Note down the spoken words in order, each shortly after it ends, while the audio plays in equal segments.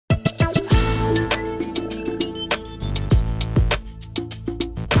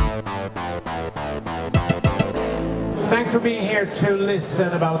Thanks for being here to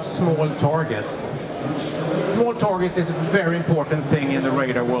listen about small targets. Small targets is a very important thing in the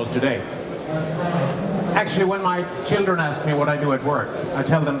radar world today. Actually, when my children ask me what I do at work, I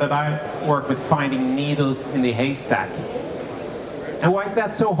tell them that I work with finding needles in the haystack. And why is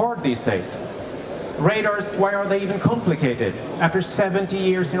that so hard these days? Radars, why are they even complicated? After 70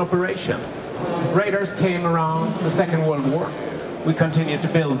 years in operation, radars came around the Second World War. We continued to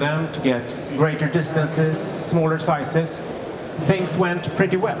build them to get greater distances, smaller sizes. Things went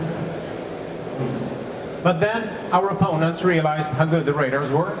pretty well. But then our opponents realized how good the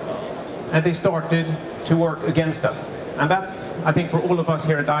radars were, and they started to work against us. And that's, I think, for all of us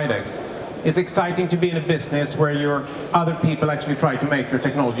here at IDEX, it's exciting to be in a business where other people actually try to make your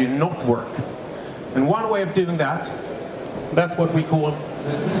technology not work. And one way of doing that, that's what we call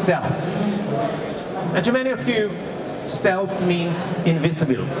stealth. And to many of you, stealth means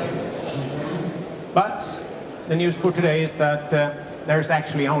invisible. But the news for today is that there's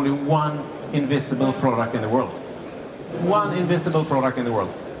actually only one invisible product in the world. One invisible product in the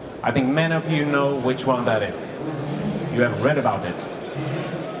world. I think many of you know which one that is. You have read about it.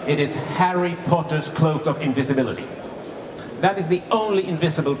 It is Harry Potter's cloak of invisibility. That is the only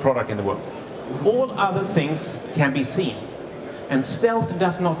invisible product in the world. All other things can be seen. And stealth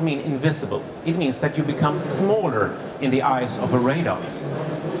does not mean invisible. It means that you become smaller in the eyes of a radar.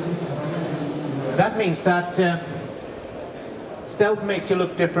 That means that stealth makes you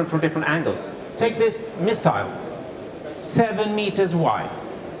look different from different angles. Take this missile, 7 meters wide,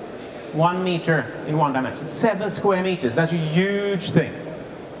 1 meter in one dimension, 7 square meters. That's a huge thing.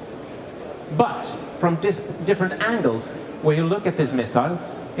 But from different angles, where you look at this missile,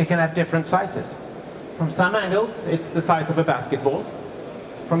 it can have different sizes. From some angles, it's the size of a basketball.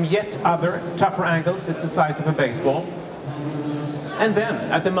 From yet other tougher angles, it's the size of a baseball. And then,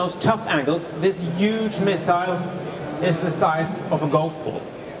 at the most tough angles, this huge missile is the size of a golf ball.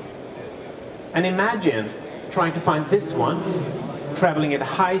 And imagine trying to find this one traveling at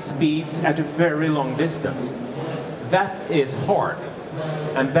high speeds at a very long distance. That is hard.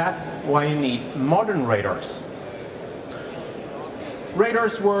 And that's why you need modern radars.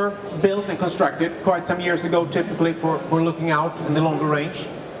 Radars were built and constructed quite some years ago, typically for looking out in the longer range.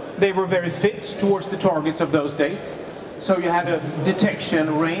 They were very fit towards the targets of those days. So you had a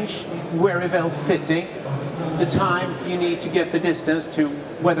detection range, very well fitting. The time you need to get the distance to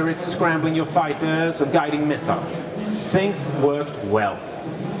whether it's scrambling your fighters or guiding missiles. Things worked well.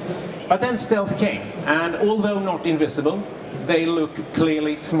 But then stealth came, and although not invisible, they look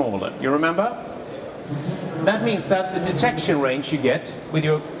clearly smaller. You remember? That means that the detection range you get with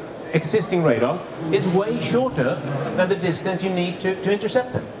your existing radars is way shorter than the distance you need to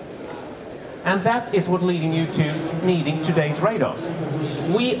intercept them. And that is what leading you to needing today's radars.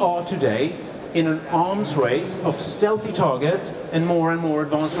 We are today in an arms race of stealthy targets and more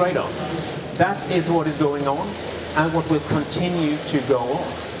advanced radars. That is what is going on and what will continue to go on.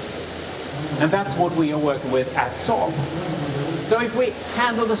 And that's what we are working with at Saab. So if we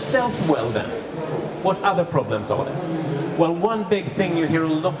handle the stealth well then, what other problems are there? Well, one big thing you hear a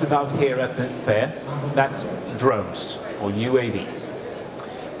lot about here at the fair, that's drones, or UAVs.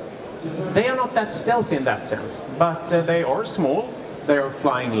 They are not that stealthy in that sense, but they are small, they are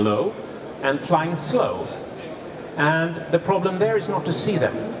flying low, and flying slow. And the problem there is not to see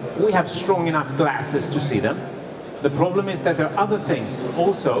them. We have strong enough glasses to see them. The problem is that there are other things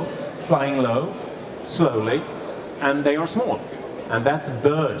also flying low, slowly, and they are small. And that's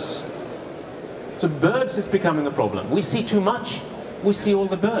birds. So birds is becoming a problem. We see too much. We see all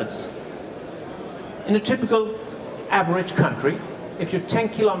the birds. In a typical average country, if you're 10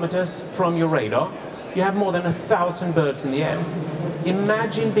 kilometers from your radar, you have more than 1,000 birds in the air.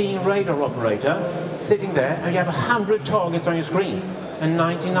 Imagine being a radar operator, sitting there, and you have 100 targets on your screen, and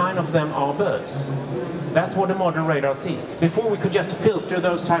 99 of them are birds. That's what a modern radar sees. Before we could just filter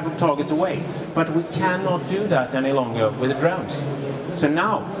those type of targets away, but we cannot do that any longer with the drones. So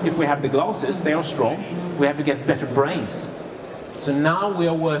now, if we have the glasses, they are strong, we have to get better brains. So now we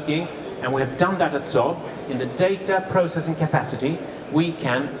are working, and we have done that at Saab, in the data processing capacity, we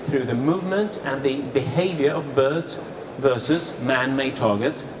can, through the movement and the behavior of birds versus man-made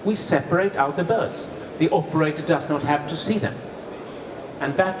targets, we separate out the birds. The operator does not have to see them.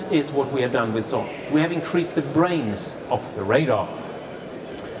 And that is what we have done with Saab. We have increased the brains of the radar.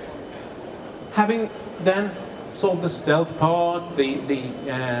 Having then solved the stealth part, the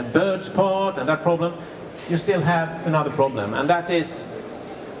birds part, and that problem, you still have another problem, and that is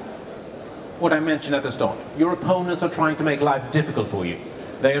what I mentioned at the start. Your opponents are trying to make life difficult for you.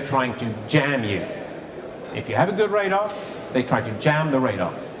 They are trying to jam you. If you have a good radar, they try to jam the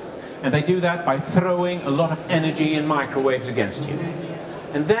radar. And they do that by throwing a lot of energy and microwaves against you.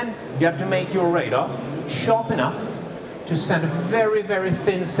 And then you have to make your radar sharp enough to send a very, very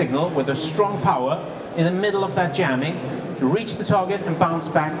thin signal with a strong power in the middle of that jamming to reach the target and bounce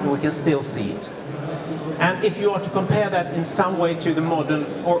back, and we can still see it. And if you are to compare that in some way to the modern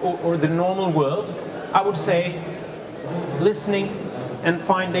or the normal world, I would say listening and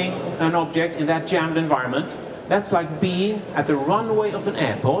finding an object in that jammed environment, that's like being at the runway of an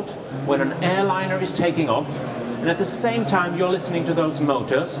airport when an airliner is taking off, and at the same time you're listening to those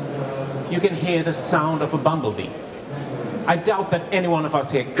motors, you can hear the sound of a bumblebee. I doubt that any one of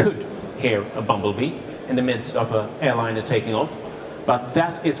us here could hear a bumblebee in the midst of an airliner taking off, but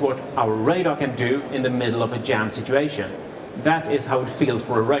that is what our radar can do in the middle of a jammed situation. That is how it feels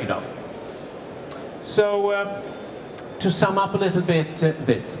for a radar. So, to sum up a little bit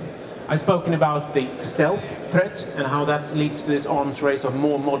this. I've spoken about the stealth threat and how that leads to this arms race of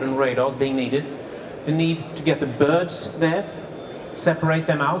more modern radars being needed. The need to get the birds there, separate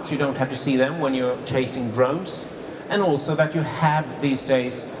them out so you don't have to see them when you're chasing drones, and also that you have these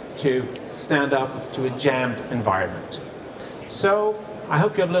days to stand up to a jammed environment. So I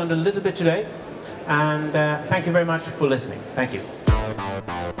hope you have learned a little bit today, and thank you very much for listening. Thank you.